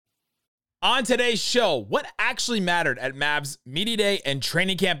On today's show, what actually mattered at Mavs Media Day and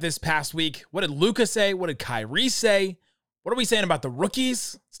training camp this past week? What did Luka say? What did Kyrie say? What are we saying about the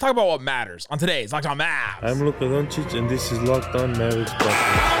rookies? Let's talk about what matters on today's Locked On Mavs. I'm Luka Doncic, and this is Locked On Mavericks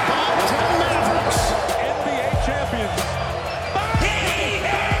podcast. To the Mavericks, NBA champions. He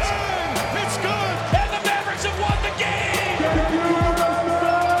hits! It's good! And the Mavericks have won the game!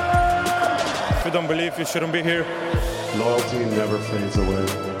 If you don't believe, you shouldn't be here. Loyalty never fades away.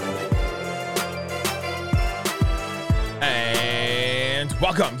 And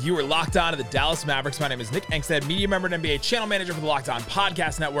welcome. You are locked on to the Dallas Mavericks. My name is Nick Engstead, media member and NBA channel manager for the Locked On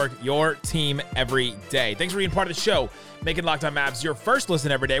Podcast Network, your team every day. Thanks for being part of the show, making Locked On Mavs your first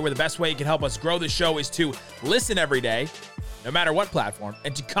listen every day, where the best way you can help us grow the show is to listen every day, no matter what platform,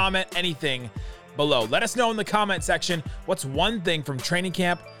 and to comment anything below. Let us know in the comment section what's one thing from training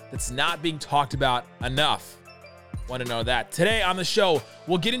camp that's not being talked about enough. Want to know that. Today on the show,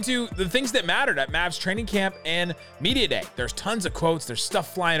 we'll get into the things that mattered at Mavs training camp and media day. There's tons of quotes. There's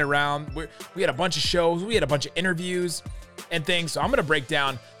stuff flying around. We had a bunch of shows. We had a bunch of interviews and things. So I'm going to break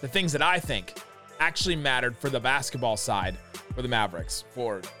down the things that I think actually mattered for the basketball side for the Mavericks,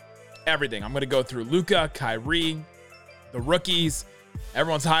 for everything. I'm going to go through Luka, Kyrie, the rookies.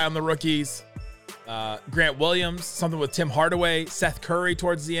 Everyone's high on the rookies. Grant Williams, something with Tim Hardaway, Seth Curry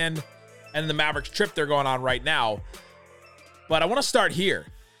towards the end, and the Mavericks trip they're going on right now. But I want to start here.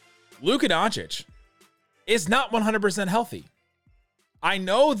 Luka Doncic is not 100% healthy. I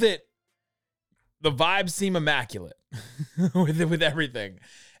know that the vibes seem immaculate with everything,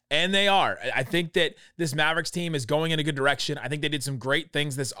 and they are. I think that this Mavericks team is going in a good direction. I think they did some great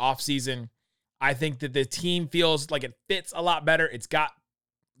things this offseason. I think that the team feels like it fits a lot better. It's got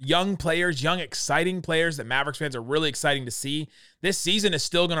young players, young, exciting players that Mavericks fans are really exciting to see. This season is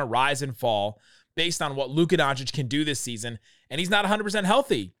still going to rise and fall based on what Luka Doncic can do this season, and he's not 100%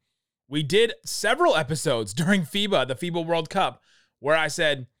 healthy. We did several episodes during FIBA, the FIBA World Cup, where I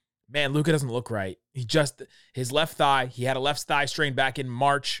said, man, Luka doesn't look right. His left thigh, he had a left thigh strain back in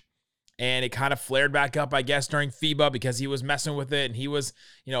March, and it kind of flared back up, I guess, during FIBA because he was messing with it, and he was,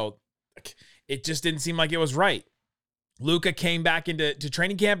 it just didn't seem like it was right. Luka came back into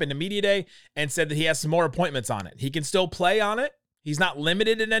training camp, into media day, and said that he has some more appointments on it. He can still play on it. He's not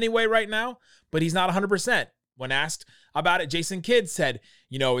limited in any way right now, but he's not 100%. When asked about it, Jason Kidd said,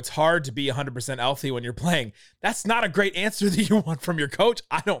 it's hard to be 100% healthy when you're playing. That's not a great answer that you want from your coach,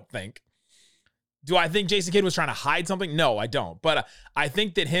 I don't think. Do I think Jason Kidd was trying to hide something? No, I don't. But I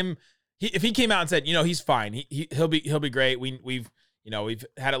think that if he came out and said, he's fine, he'll be great. We've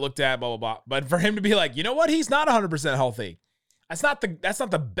had it looked at, blah, blah, blah. But for him to be like, he's not 100% healthy. That's not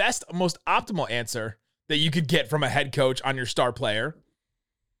the best, most optimal answer that you could get from a head coach on your star player.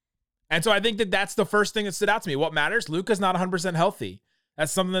 And so I think that that's the first thing that stood out to me. What matters? Luka's not 100% healthy.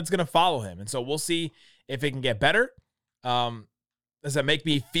 That's something that's going to follow him. And so we'll see if it can get better. Does that make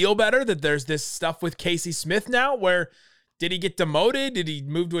me feel better that there's this stuff with Casey Smith now where did he get demoted? Did he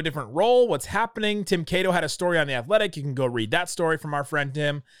move to a different role? What's happening? Tim Cato had a story on The Athletic. You can go read that story from our friend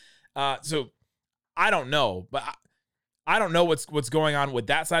Tim. So I don't know, but I don't know what's going on with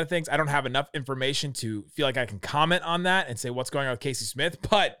that side of things. I don't have enough information to feel like I can comment on that and say what's going on with Casey Smith.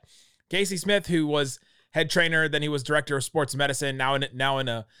 But Casey Smith, who was head trainer, then he was director of sports medicine, now in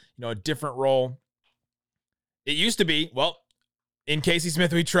a a different role. It used to be, well, in Casey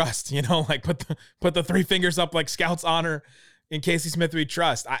Smith we trust, like put the three fingers up like Scouts honor. In Casey Smith we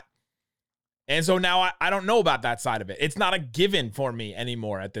trust. And so now I don't know about that side of it. It's not a given for me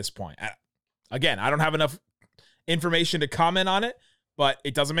anymore at this point. Again, I don't have enough information to comment on it, but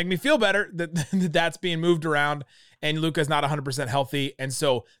it doesn't make me feel better that that's being moved around and Luka's not 100% healthy. And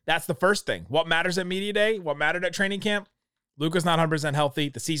so that's the first thing. What matters at media day? What mattered at training camp? Luka's not 100% healthy.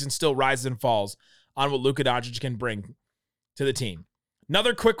 The season still rises and falls on what Luka Doncic can bring to the team.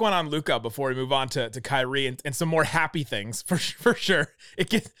 Another quick one on Luka before we move on to Kyrie and some more happy things for sure.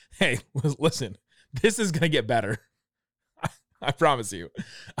 Hey, listen, this is going to get better. I promise you.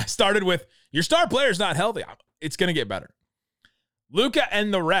 I started with your star player's not healthy. It's going to get better. Luka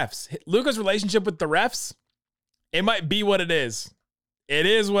and the refs. Luka's relationship with the refs, it might be what it is. It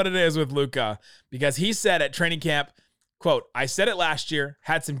is what it is with Luka because he said at training camp, quote, I said it last year,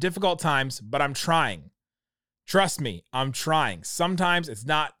 had some difficult times, but I'm trying. Trust me, I'm trying. Sometimes it's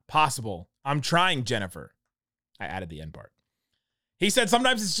not possible. I'm trying, Jennifer. I added the end part. He said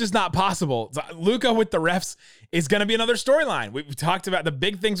sometimes it's just not possible. Luka with the refs is going to be another storyline. We've talked about the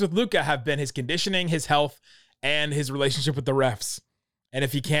big things with Luka have been his conditioning, his health, and his relationship with the refs. And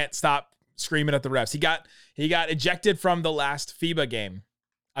if he can't stop screaming at the refs, he got ejected from the last FIBA game.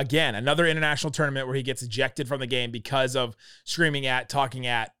 Again, another international tournament where he gets ejected from the game because of screaming at, talking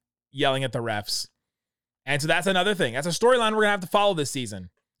at yelling at the refs. And so that's another thing. That's a storyline we're going to have to follow this season.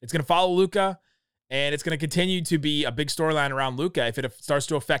 It's going to follow Luka, and it's going to continue to be a big storyline around Luka if it starts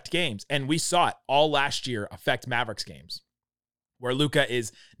to affect games. And we saw it all last year affect Mavericks games, where Luka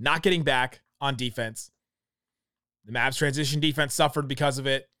is not getting back on defense. The Mavs transition defense suffered because of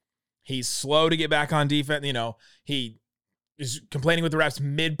it. He's slow to get back on defense. You know, he is complaining with the refs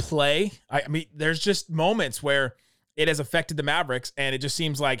mid-play. I mean, there's just moments where it has affected the Mavericks, and it just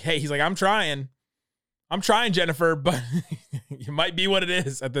seems like, hey, he's like, I'm trying, Jennifer, but it might be what it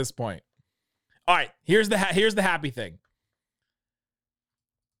is at this point. All right, here's the happy thing.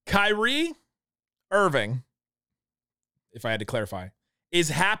 Kyrie Irving, if I had to clarify, is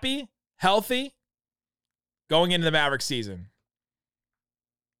happy, healthy, going into the Mavericks season.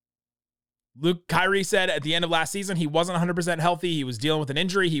 Kyrie said at the end of last season, he wasn't 100% healthy. He was dealing with an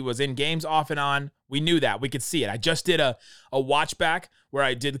injury. He was in games off and on. We knew that. We could see it. I just did a watch back where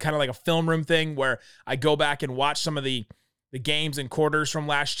I did kind of like a film room thing where I go back and watch some of the games and quarters from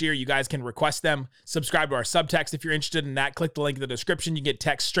last year. You guys can request them. Subscribe to our subtext if you're interested in that. Click the link in the description. You get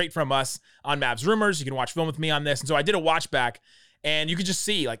text straight from us on Mavs Rumors. You can watch film with me on this. And so I did a watch back, and you could just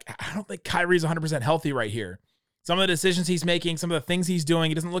see, like, I don't think Kyrie's 100% healthy right here. Some of the decisions he's making, some of the things he's doing,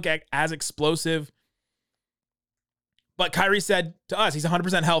 he doesn't look as explosive. But Kyrie said to us, he's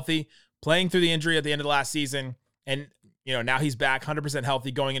 100% healthy, playing through the injury at the end of the last season. And, you know, now he's back 100%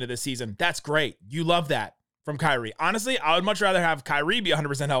 healthy going into this season. That's great. You love that from Kyrie. Honestly, I would much rather have Kyrie be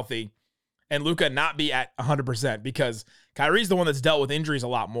 100% healthy and Luka not be at 100%, because Kyrie's the one that's dealt with injuries a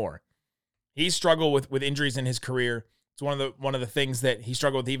lot more. He's struggled with injuries in his career. It's one of the things that he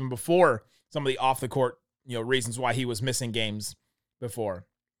struggled with even before some of the off the court, you know, reasons why he was missing games before.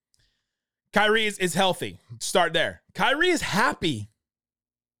 Kyrie is healthy. Start there. Kyrie is happy.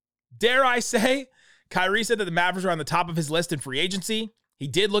 Dare I say, Kyrie said that the Mavericks are on the top of his list in free agency. He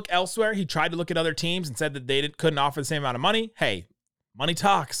did look elsewhere. He tried to look at other teams and said that they couldn't offer the same amount of money. Hey, money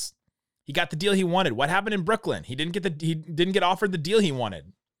talks. He got the deal he wanted. What happened in Brooklyn? He didn't get offered the deal he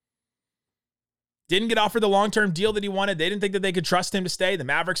wanted. Didn't get offered the long-term deal that he wanted. They didn't think that they could trust him to stay. The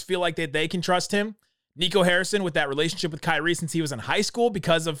Mavericks feel like they can trust him. Nico Harrison with that relationship with Kyrie since he was in high school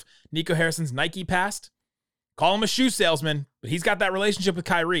because of Nico Harrison's Nike past. Call him a shoe salesman, but he's got that relationship with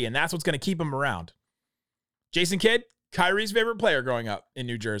Kyrie, and that's what's going to keep him around. Jason Kidd, Kyrie's favorite player growing up in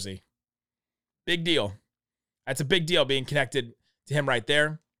New Jersey. Big deal. That's a big deal being connected to him right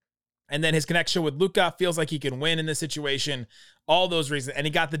there. And then his connection with Luka feels like he can win in this situation. All those reasons. And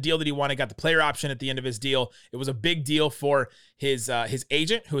he got the deal that he wanted, got the player option at the end of his deal. It was a big deal for his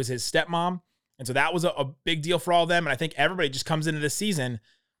agent, who is his stepmom. And so that was a big deal for all of them. And I think everybody just comes into this season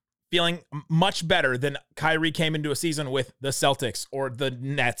feeling much better than Kyrie came into a season with the Celtics or the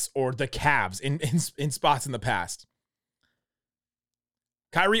Nets or the Cavs in spots in the past.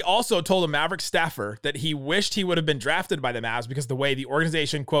 Kyrie also told a Mavericks staffer that he wished he would have been drafted by the Mavs because of the way the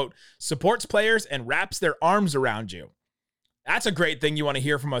organization, quote, supports players and wraps their arms around you. That's a great thing you want to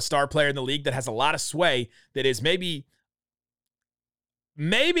hear from a star player in the league that has a lot of sway, that is maybe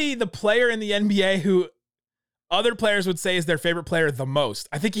the player in the NBA who other players would say is their favorite player the most.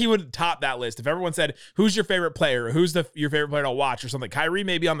 I think he would top that list. If everyone said, who's your favorite player? Or who's your favorite player to watch or something? Kyrie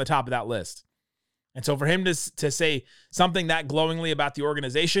may be on the top of that list. And so for him to say something that glowingly about the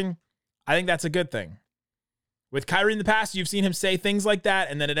organization, I think that's a good thing. With Kyrie in the past, you've seen him say things like that,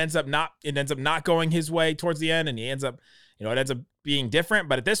 and then it ends up not going his way towards the end, and it ends up being different.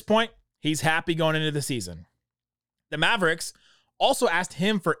 But at this point, he's happy going into the season. The Mavericks also asked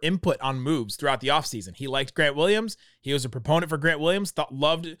him for input on moves throughout the offseason. He liked Grant Williams. He was a proponent for Grant Williams,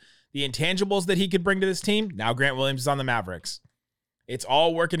 loved the intangibles that he could bring to this team. Now Grant Williams is on the Mavericks. It's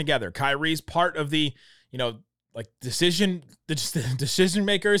all working together. Kyrie's part of the, decision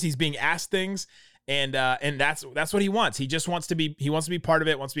makers. He's being asked things, and that's what he wants. He just wants to be part of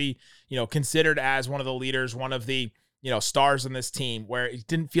it, wants to be, considered as one of the leaders, one of the, stars on this team, where it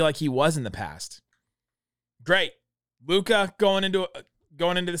didn't feel like he was in the past. Great. Luka going into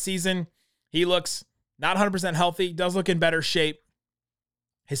the season, he looks not 100% healthy, does look in better shape.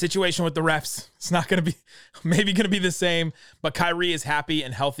 His situation with the refs, it's not going to be, maybe going to be the same, but Kyrie is happy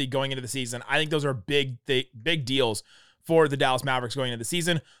and healthy going into the season. I think those are big deals for the Dallas Mavericks going into the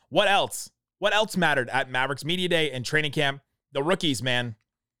season. What else? What else mattered at Mavericks Media Day and training camp? The rookies, man.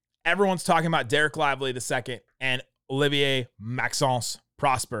 Everyone's talking about Derek Lively II and Olivier Maxence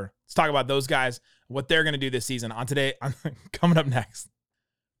Prosper. Let's talk about those guys, what they're going to do this season coming up next.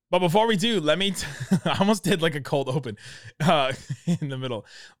 But before we do, I almost did like a cold open in the middle.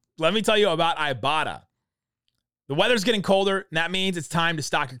 Let me tell you about Ibotta. The weather's getting colder, and that means it's time to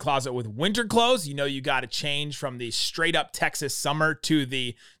stock your closet with winter clothes. You know you got to change from the straight-up Texas summer to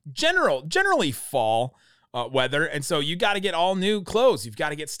the generally fall weather, and so you got to get all new clothes. You've got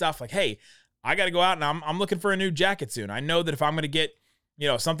to get stuff like, hey, I got to go out, and I'm looking for a new jacket soon. I know that if I'm going to get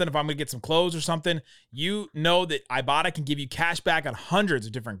something, if I'm going to get some clothes or something, you know that Ibotta can give you cash back on hundreds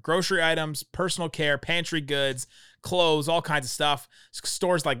of different grocery items, personal care, pantry goods, clothes, all kinds of stuff.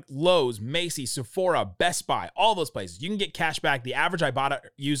 Stores like Lowe's, Macy's, Sephora, Best Buy, all those places. You can get cash back. The average Ibotta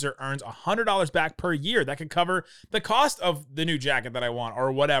user earns $100 back per year. That could cover the cost of the new jacket that I want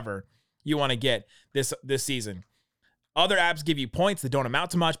or whatever you want to get this season. Other apps give you points that don't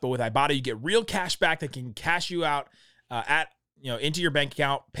amount to much, but with Ibotta, you get real cash back that can cash you out into your bank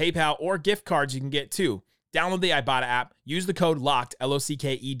account, PayPal, or gift cards you can get too. Download the Ibotta app, use the code LOCKED,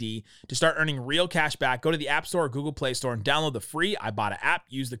 L-O-C-K-E-D, to start earning real cash back. Go to the App Store or Google Play Store and download the free Ibotta app.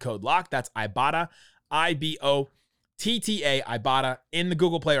 Use the code LOCKED. That's Ibotta, I-B-O-T-T-A, Ibotta, in the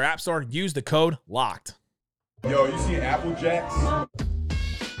Google Play or App Store. Use the code LOCKED. Yo, you see Apple Jacks?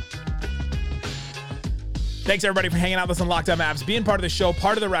 Thanks, everybody, for hanging out with us on Locked On Mavs, being part of the show,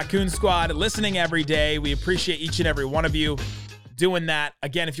 part of the Raccoon Squad, listening every day. We appreciate each and every one of you doing that.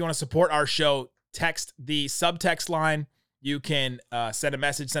 Again, if you want to support our show, text the subtext line. You can send a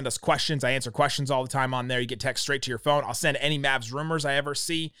message, send us questions. I answer questions all the time on there. You get text straight to your phone. I'll send any Mavs rumors I ever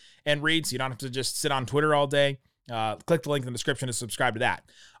see and read, so you don't have to just sit on Twitter all day. Click the link in the description to subscribe to that.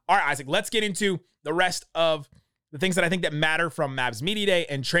 All right, Isaac, let's get into the rest of the things that I think that matter from Mavs Media Day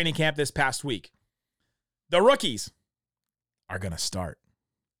and training camp this past week. The rookies are going to start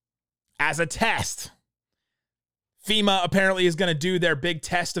as a test. FEMA apparently is going to do their big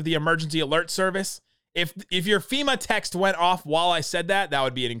test of the emergency alert service. If your FEMA text went off while I said that, that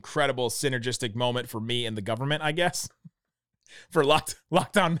would be an incredible synergistic moment for me and the government, I guess. For Locked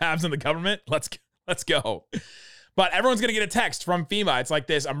On Mavs and the government, let's go. But everyone's going to get a text from FEMA. It's like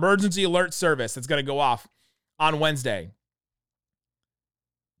this emergency alert service that's going to go off on Wednesday.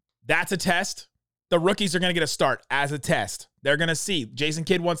 That's a test. The rookies are going to get a start as a test. They're going to see. Jason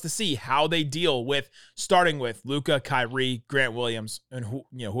Kidd wants to see how they deal with starting with Luka, Kyrie, Grant Williams, and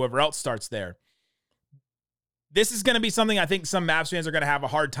whoever else starts there. This is going to be something I think some Mavs fans are going to have a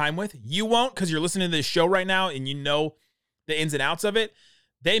hard time with. You won't, because you're listening to this show right now and you know the ins and outs of it.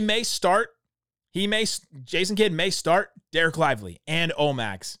 They may start. Jason Kidd may start Derek Lively and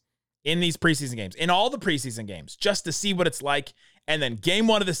Omax in these preseason games, in all the preseason games, just to see what it's like. And then game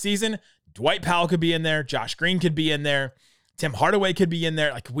one of the season, Dwight Powell could be in there. Josh Green could be in there. Tim Hardaway could be in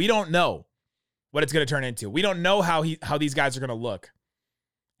there. Like, we don't know what it's going to turn into. We don't know how these guys are going to look.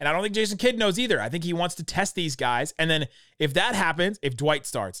 And I don't think Jason Kidd knows either. I think he wants to test these guys. And then if that happens, if Dwight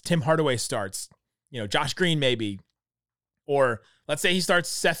starts, Tim Hardaway starts, Josh Green maybe, or let's say he starts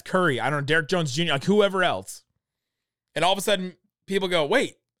Seth Curry, I don't know, Derek Jones Jr., like whoever else. And all of a sudden people go,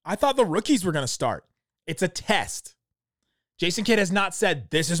 wait, I thought the rookies were going to start. It's a test. Jason Kidd has not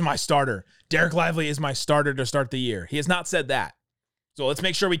said, this is my starter. Derek Lively is my starter to start the year. He has not said that. So let's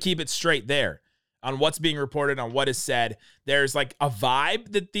make sure we keep it straight there on what's being reported, on what is said. There's like a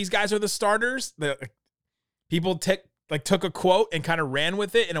vibe that these guys are the starters. People took a quote and kind of ran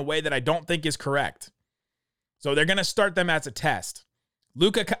with it in a way that I don't think is correct. So they're going to start them as a test.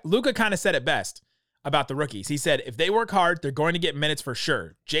 Luka kind of said it best about the rookies. He said, if they work hard, they're going to get minutes for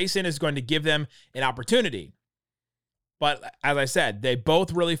sure. Jason is going to give them an opportunity. But as I said, they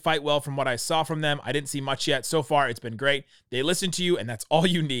both really fight well from what I saw from them. I didn't see much yet. So far, it's been great. They listen to you, and that's all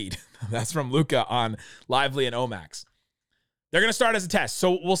you need. That's from Luka on Lively and Omax. They're going to start as a test,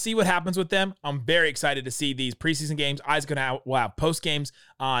 so we'll see what happens with them. I'm very excited to see these preseason games. We'll have post games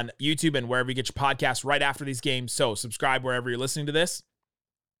on YouTube and wherever you get your podcasts right after these games, so subscribe wherever you're listening to this.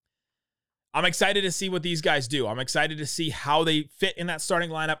 I'm excited to see what these guys do. I'm excited to see how they fit in that starting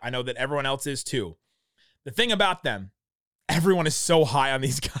lineup. I know that everyone else is too. The thing about them, everyone is so high on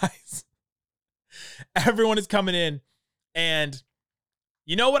these guys. Everyone is coming in. And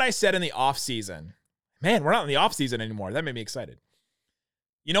you know what I said in the offseason? Man, we're not in the offseason anymore. That made me excited.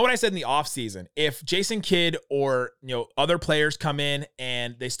 You know what I said in the offseason? If Jason Kidd or other players come in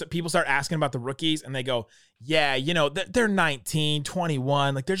and people start asking about the rookies and they go, yeah, they're 19,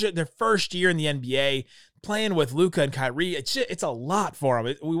 21. Like, they're their first year in the NBA playing with Luka and Kyrie. It's a lot for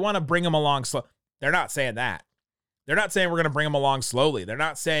them. We want to bring them along slow. They're not saying that. They're not saying we're going to bring them along slowly. They're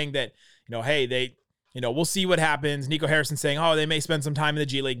not saying that, hey, we'll see what happens. Nico Harrison saying, oh, they may spend some time in the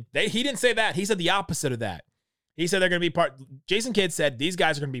G League. He didn't say that. He said the opposite of that. He said they're going to be Jason Kidd said these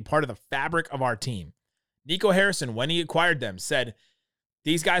guys are going to be part of the fabric of our team. Nico Harrison, when he acquired them, said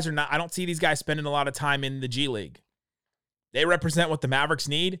these guys are not, I don't see these guys spending a lot of time in the G League. They represent what the Mavericks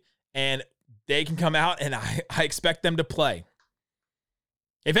need, and they can come out, and I expect them to play.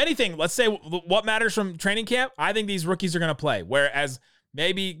 If anything, let's say what matters from training camp, I think these rookies are going to play. Whereas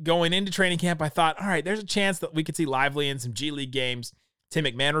maybe going into training camp, I thought, all right, there's a chance that we could see Lively in some G League games. Tim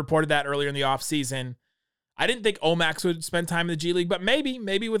McMahon reported that earlier in the offseason. I didn't think Omax would spend time in the G League, but maybe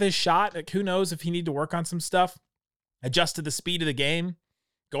with his shot, like, who knows if he need to work on some stuff, adjust to the speed of the game,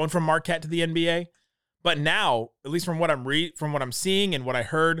 going from Marquette to the NBA. But now, at least from what I'm seeing and what I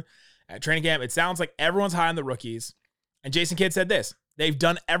heard at training camp, it sounds like everyone's high on the rookies. And Jason Kidd said this: they've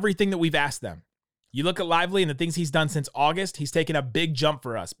done everything that we've asked them. You look at Lively and the things he's done since August, he's taken a big jump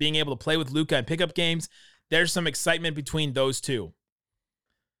for us. Being able to play with Luka and pick up games, there's some excitement between those two.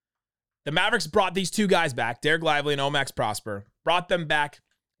 The Mavericks brought these two guys back, Derek Lively and Omax Prosper, brought them back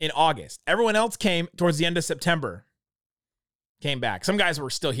in August. Everyone else came towards the end of September, came back. Some guys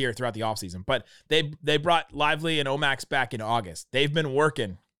were still here throughout the offseason, but they brought Lively and Omax back in August. They've been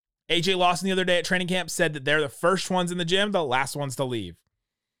working. AJ Lawson the other day at training camp said that they're the first ones in the gym, the last ones to leave.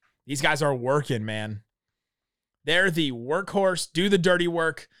 These guys are working, man. They're the workhorse, do the dirty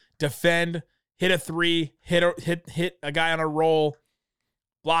work, defend, hit a three, hit a guy on a roll,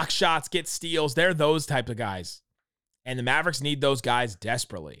 block shots, get steals. They're those types of guys. And the Mavericks need those guys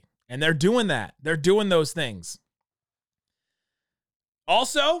desperately. And they're doing that. They're doing those things.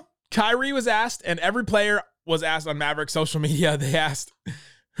 Also, Kyrie was asked, and every player was asked on Mavericks social media, they asked,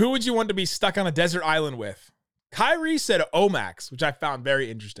 who would you want to be stuck on a desert island with? Kyrie said Omax, which I found very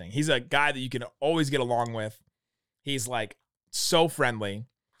interesting. He's a guy that you can always get along with. He's like so friendly.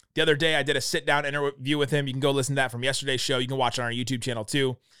 The other day, I did a sit-down interview with him. You can go listen to that from yesterday's show. You can watch it on our YouTube channel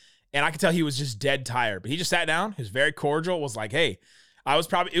too. And I could tell he was just dead tired. But he just sat down. He was very cordial. Was like, hey, he was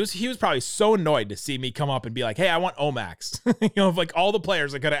probably so annoyed to see me come up and be like, hey, I want Omax. Like all the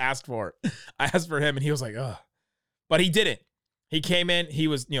players I could have asked for. I asked for him, and he was like, ugh. But he didn't. He came in. He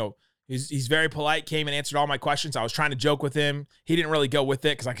was, he's very polite. Came and answered all my questions. I was trying to joke with him. He didn't really go with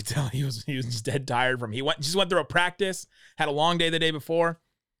it because I could tell he was just dead tired from. He just went through a practice. Had a long day the day before.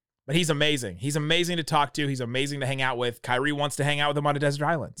 But he's amazing. He's amazing to talk to. He's amazing to hang out with. Kyrie wants to hang out with him on a desert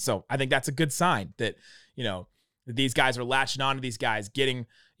island. So I think that's a good sign that, that these guys are latching on to these guys, getting,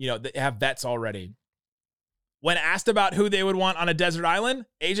 they have vets already. When asked about who they would want on a desert island,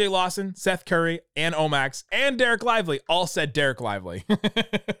 AJ Lawson, Seth Curry, and Omax, and Derek Lively all said Derek Lively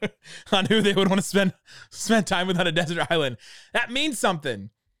on who they would want to spend time with on a desert island. That means something.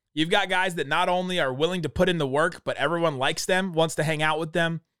 You've got guys that not only are willing to put in the work, but everyone likes them, wants to hang out with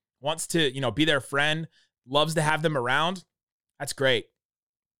them, wants to, be their friend, loves to have them around. That's great.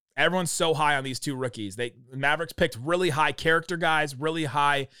 Everyone's so high on these two rookies. The Mavericks picked really high character guys, really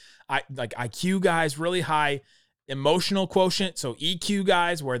high IQ guys, really high emotional quotient. So EQ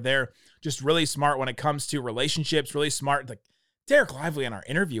guys, where they're just really smart when it comes to relationships, really smart. Like Derek Lively in our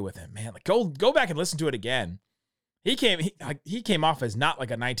interview with him, man, like go back and listen to it again. He came off as not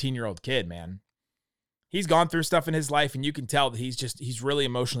like a 19-year-old kid, man. He's gone through stuff in his life, and you can tell that he's really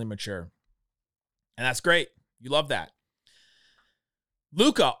emotionally mature. And that's great. You love that.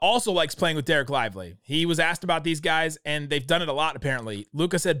 Luka also likes playing with Derek Lively. He was asked about these guys, and they've done it a lot, apparently.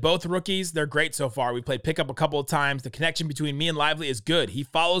 Luka said both rookies, they're great so far. We played pickup a couple of times. The connection between me and Lively is good. He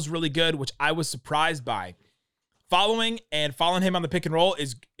follows really good, which I was surprised by. Following him on the pick and roll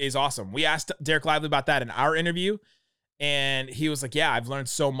is awesome. We asked Derek Lively about that in our interview, and he was like, yeah, I've learned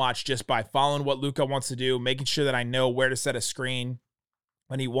so much just by following what Luka wants to do, making sure that I know where to set a screen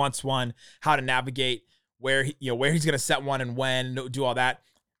when he wants one, how to navigate, where he's going to set one and when, do all that.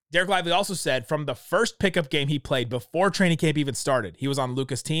 Derek Lively also said from the first pickup game he played before training camp even started, he was on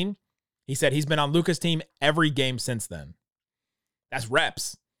Luka's team. He said he's been on Luka's team every game since then. That's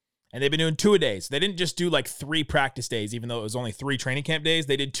reps. And they've been doing 2-a-days. They didn't just do like 3 practice days, even though it was only 3 training camp days.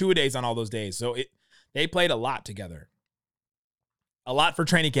 They did 2-a-days on all those days. So they played a lot together. A lot for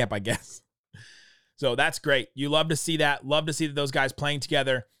training camp, I guess. So that's great. You love to see that. Love to see that those guys playing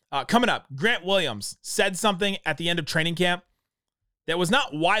together. Coming up, Grant Williams said something at the end of training camp that was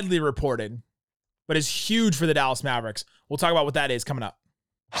not widely reported, but is huge for the Dallas Mavericks. We'll talk about what that is coming up.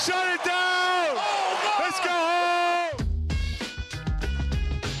 Shut it down! Let's go home!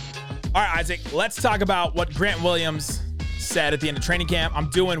 All right, Isaac, let's talk about what Grant Williams said at the end of training camp. I'm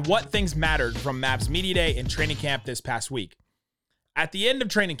doing what things mattered from Mavs Media Day and training camp this past week. At the end of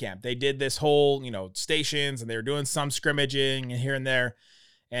training camp, they did this whole, stations, and they were doing some scrimmaging and here and there.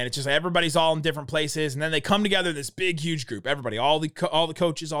 And it's just like everybody's all in different places. And then they come together, this big, huge group. Everybody, all the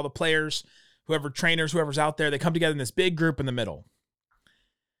coaches, all the players, trainers, whoever's out there, they come together in this big group in the middle.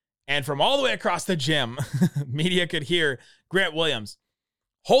 And from all the way across the gym, media could hear Grant Williams,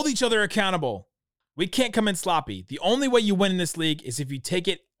 hold each other accountable. We can't come in sloppy. The only way you win in this league is if you take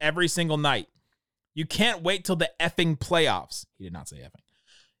it every single night. You can't wait till the effing playoffs. He did not say effing.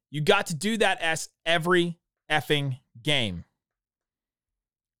 You got to do that as every effing game.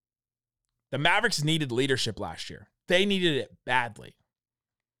 The Mavericks needed leadership last year. They needed it badly.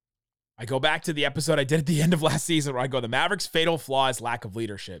 I go back to the episode I did at the end of last season where I go, the Mavericks' fatal flaw is lack of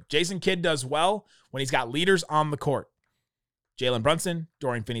leadership. Jason Kidd does well when he's got leaders on the court. Jalen Brunson,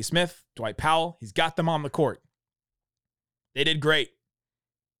 Dorian Finney-Smith, Dwight Powell, he's got them on the court. They did great.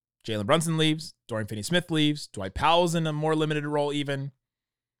 Jalen Brunson leaves, Dorian Finney-Smith leaves, Dwight Powell's in a more limited role even,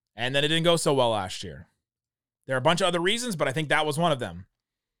 and then it didn't go so well last year. There are a bunch of other reasons, but I think that was one of them.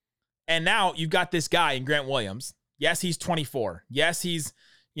 And now you've got this guy in Grant Williams. Yes, he's 24. Yes, he's,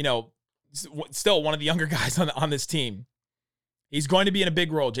 still one of the younger guys on this team. He's going to be in a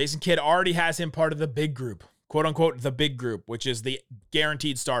big role. Jason Kidd already has him part of the big group, quote unquote, the big group, which is the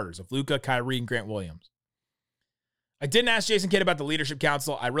guaranteed starters of Luka, Kyrie, and Grant Williams. I didn't ask Jason Kidd about the leadership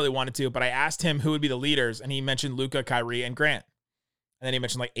council. I really wanted to, but I asked him who would be the leaders, and he mentioned Luka, Kyrie, and Grant. And then he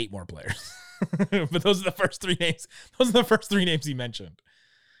mentioned like 8 more players. But those are the first 3 names. Those are the first 3 names he mentioned.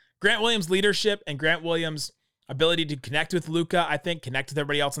 Grant Williams' leadership and Grant Williams' ability to connect with Luka, I think, connect with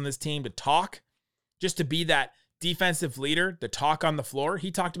everybody else on this team, to talk, just to be that defensive leader, the talk on the floor.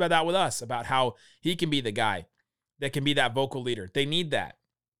 He talked about that with us, about how he can be the guy that can be that vocal leader. They need that.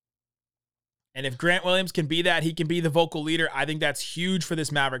 And if Grant Williams can be that, he can be the vocal leader. I think that's huge for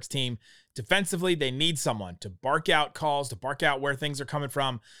this Mavericks team. Defensively, they need someone to bark out calls, to bark out where things are coming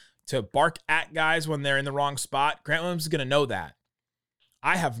from, to bark at guys when they're in the wrong spot. Grant Williams is going to know that.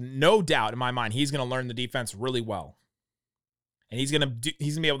 I have no doubt in my mind he's going to learn the defense really well. And he's going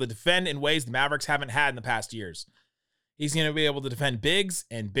to be able to defend in ways the Mavericks haven't had in the past years. He's going to be able to defend bigs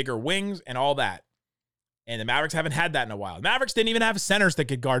and bigger wings and all that. And the Mavericks haven't had that in a while. The Mavericks didn't even have centers that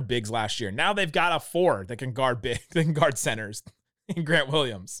could guard bigs last year. Now they've got a 4 that can guard big, that can guard centers in Grant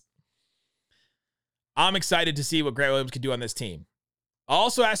Williams. I'm excited to see what Grant Williams can do on this team. I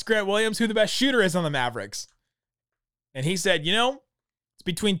also asked Grant Williams who the best shooter is on the Mavericks. And he said, it's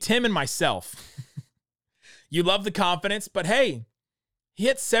between Tim and myself. You love the confidence, but hey, he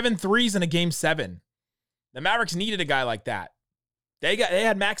hit 7 threes in a game 7. The Mavericks needed a guy like that. They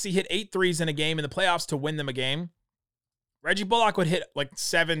had Maxey hit 8 threes in a game in the playoffs to win them a game. Reggie Bullock would hit like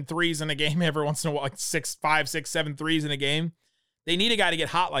 7 threes in a game every once in a while, like 5, 6, 7 threes in a game. They need a guy to get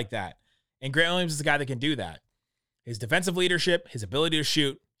hot like that. And Grant Williams is the guy that can do that. His defensive leadership, his ability to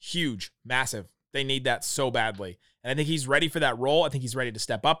shoot, huge, massive. They need that so badly. And I think he's ready for that role. I think he's ready to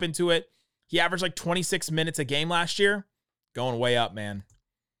step up into it. He averaged like 26 minutes a game last year. Going way up, man.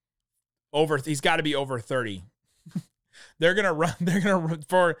 He's got to be over 30. They're gonna run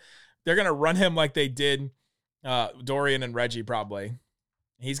him like they did Dorian and Reggie probably.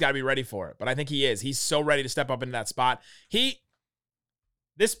 He's got to be ready for it. But I think he is. He's so ready to step up into that spot.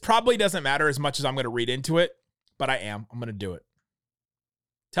 This probably doesn't matter as much as I'm going to read into it, but I am. I'm going to do it.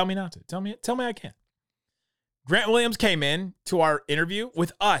 Tell me not to. Tell me I can't. Grant Williams came in to our interview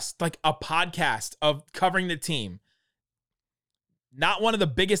with us, like a podcast of covering the team. Not one of the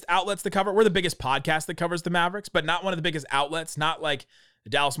biggest outlets to cover. We're the biggest podcast that covers the Mavericks, but not one of the biggest outlets, not like the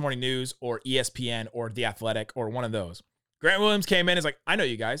Dallas Morning News or ESPN or The Athletic or one of those. Grant Williams came in and is like, I know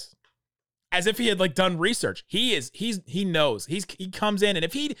you guys. As if he had like done research. He knows. He comes in, and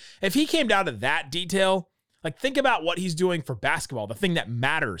if he came down to that detail, like think about what he's doing for basketball, the thing that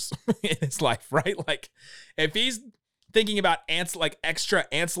matters in his life, right? Like if he's thinking about extra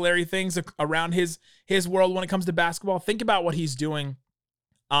ancillary things around his world when it comes to basketball, think about what he's doing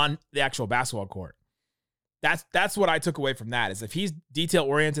on the actual basketball court. That's what I took away from that, is if he's detail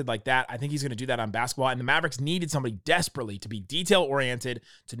oriented like that, I think he's going to do that on basketball. And the Mavericks needed somebody desperately to be detail oriented,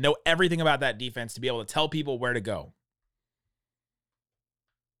 to know everything about that defense, to be able to tell people where to go.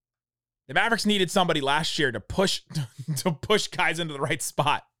 The Mavericks needed somebody last year to push guys into the right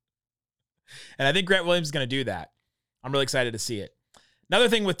spot. And I think Grant Williams is going to do that. I'm really excited to see it. Another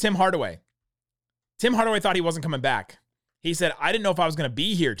thing with Tim Hardaway. Tim Hardaway thought he wasn't coming back. He said, I didn't know if I was going to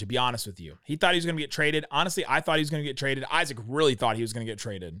be here, to be honest with you. He thought he was going to get traded. Honestly, I thought he was going to get traded. Isaac really thought he was going to get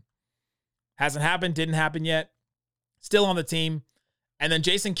traded. Hasn't happened. Didn't happen yet. Still on the team. And then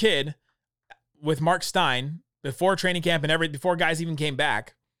Jason Kidd with Mark Stein, before training camp and before guys even came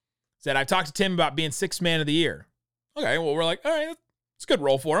back, said, I've talked to Tim about being 6th man of the year. Okay, well, we're like, all right, it's a good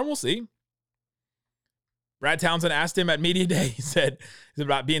role for him. We'll see. Brad Townsend asked him at Media Day, he said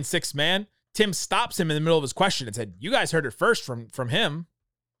about being 6th man. Tim stops him in the middle of his question and said, you guys heard it first from him.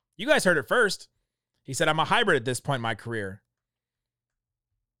 You guys heard it first. He said, I'm a hybrid at this point in my career.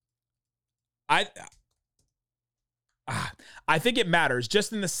 I think it matters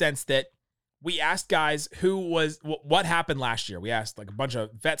just in the sense that we asked guys what happened last year. We asked like a bunch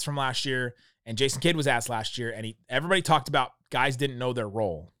of vets from last year, and Jason Kidd was asked last year, and everybody talked about guys didn't know their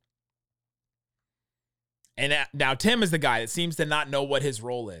role. And now Tim is the guy that seems to not know what his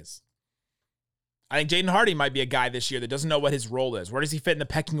role is. I think Jaden Hardy might be a guy this year that doesn't know what his role is. Where does he fit in the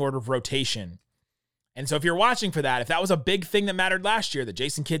pecking order of rotation? And so if you're watching for that, if that was a big thing that mattered last year that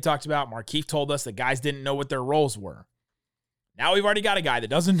Jason Kidd talked about, Markieff told us that guys didn't know what their roles were. Now we've already got a guy that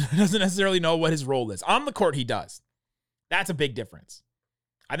doesn't necessarily know what his role is. On the court, he does. That's a big difference.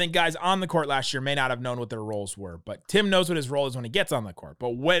 I think guys on the court last year may not have known what their roles were, but Tim knows what his role is when he gets on the court.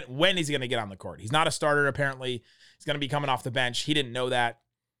 But when is he going to get on the court? He's not a starter, apparently. He's going to be coming off the bench. He didn't know that.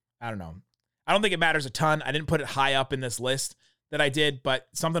 I don't know. I don't think it matters a ton. I didn't put it high up in this list that I did, but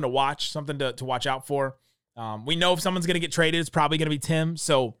something to watch, something to watch out for. We know if someone's going to get traded, it's probably going to be Tim,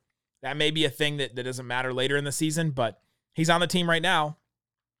 so that may be a thing that doesn't matter later in the season, but he's on the team right now.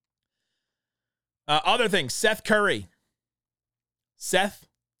 Other things, Seth Curry. Seth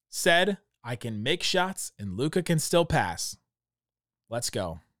said, I can make shots and Luka can still pass. Let's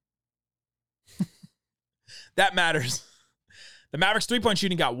go. That matters. The Mavericks' three-point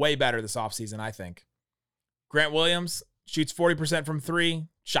shooting got way better this offseason, I think. Grant Williams shoots 40% from three,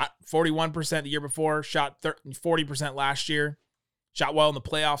 shot 41% the year before, shot 40% last year, shot well in the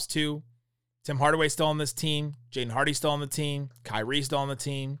playoffs too. Tim Hardaway's still on this team. Jaden Hardy's still on the team. Kyrie's still on the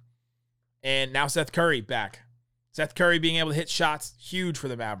team. And now Seth Curry back. Seth Curry being able to hit shots, huge for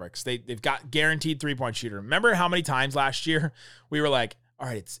the Mavericks. They've got guaranteed three-point shooter. Remember how many times last year we were like, all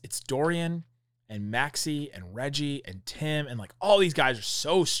right, it's Dorian and Maxey and Reggie and Tim and like all these guys are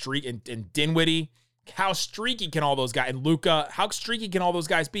so streaky and Dinwiddie. How streaky can all those guys, and Luka, how streaky can all those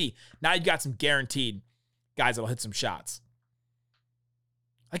guys be? Now you've got some guaranteed guys that'll hit some shots.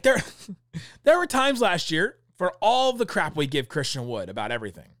 Like there were times last year for all the crap we give Christian Wood about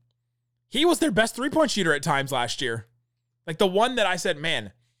everything. He was their best three-point shooter at times last year. Like the one that I said,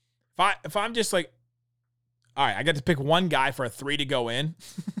 man, if I'm just like, all right, I got to pick one guy for a three to go in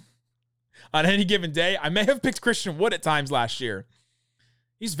on any given day, I may have picked Christian Wood at times last year.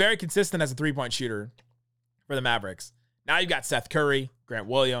 He's very consistent as a three-point shooter for the Mavericks. Now you've got Seth Curry, Grant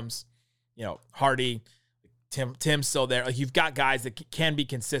Williams, Hardy, Tim's still there. Like you've got guys that can be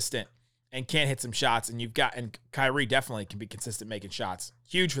consistent and can hit some shots, and Kyrie definitely can be consistent making shots.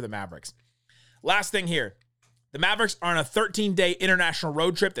 Huge for the Mavericks. Last thing here. The Mavericks are on a 13-day international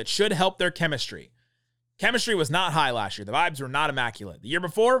road trip that should help their chemistry. Chemistry was not high last year. The vibes were not immaculate. The year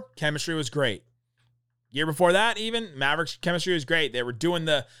before, chemistry was great. Year before that, even, Mavericks chemistry was great. They were doing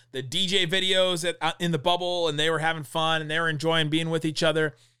the DJ videos in the bubble, and they were having fun, and they were enjoying being with each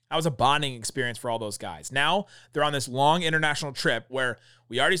other. That was a bonding experience for all those guys. Now, they're on this long international trip where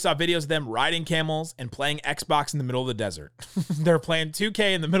we already saw videos of them riding camels and playing Xbox in the middle of the desert. They're playing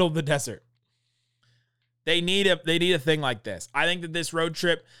 2K in the middle of the desert. They need a thing like this. I think that this road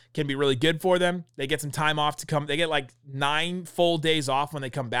trip can be really good for them. They get some time off to come. They get like 9 full days off when they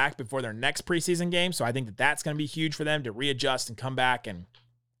come back before their next preseason game. So I think that that's going to be huge for them to readjust and come back, and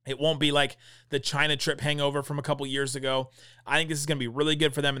it won't be like the China trip hangover from a couple years ago. I think this is going to be really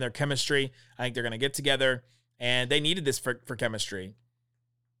good for them and their chemistry. I think they're going to get together, and they needed this for chemistry.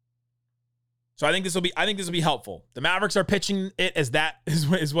 So I think this will be helpful. The Mavericks are pitching it as that is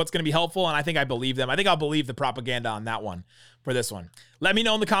what's going to be helpful, and I think I believe them. I think I'll believe the propaganda on that one for this one. Let me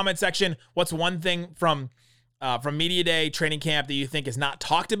know in the comment section what's one thing from Media Day, training camp that you think is not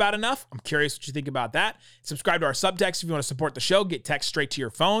talked about enough. I'm curious what you think about that. Subscribe to our subtext if you want to support the show. Get text straight to your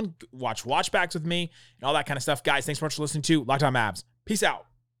phone. Watch watchbacks with me and all that kind of stuff. Guys, thanks so much for listening to Locked On Mavs. Peace out.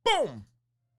 Boom.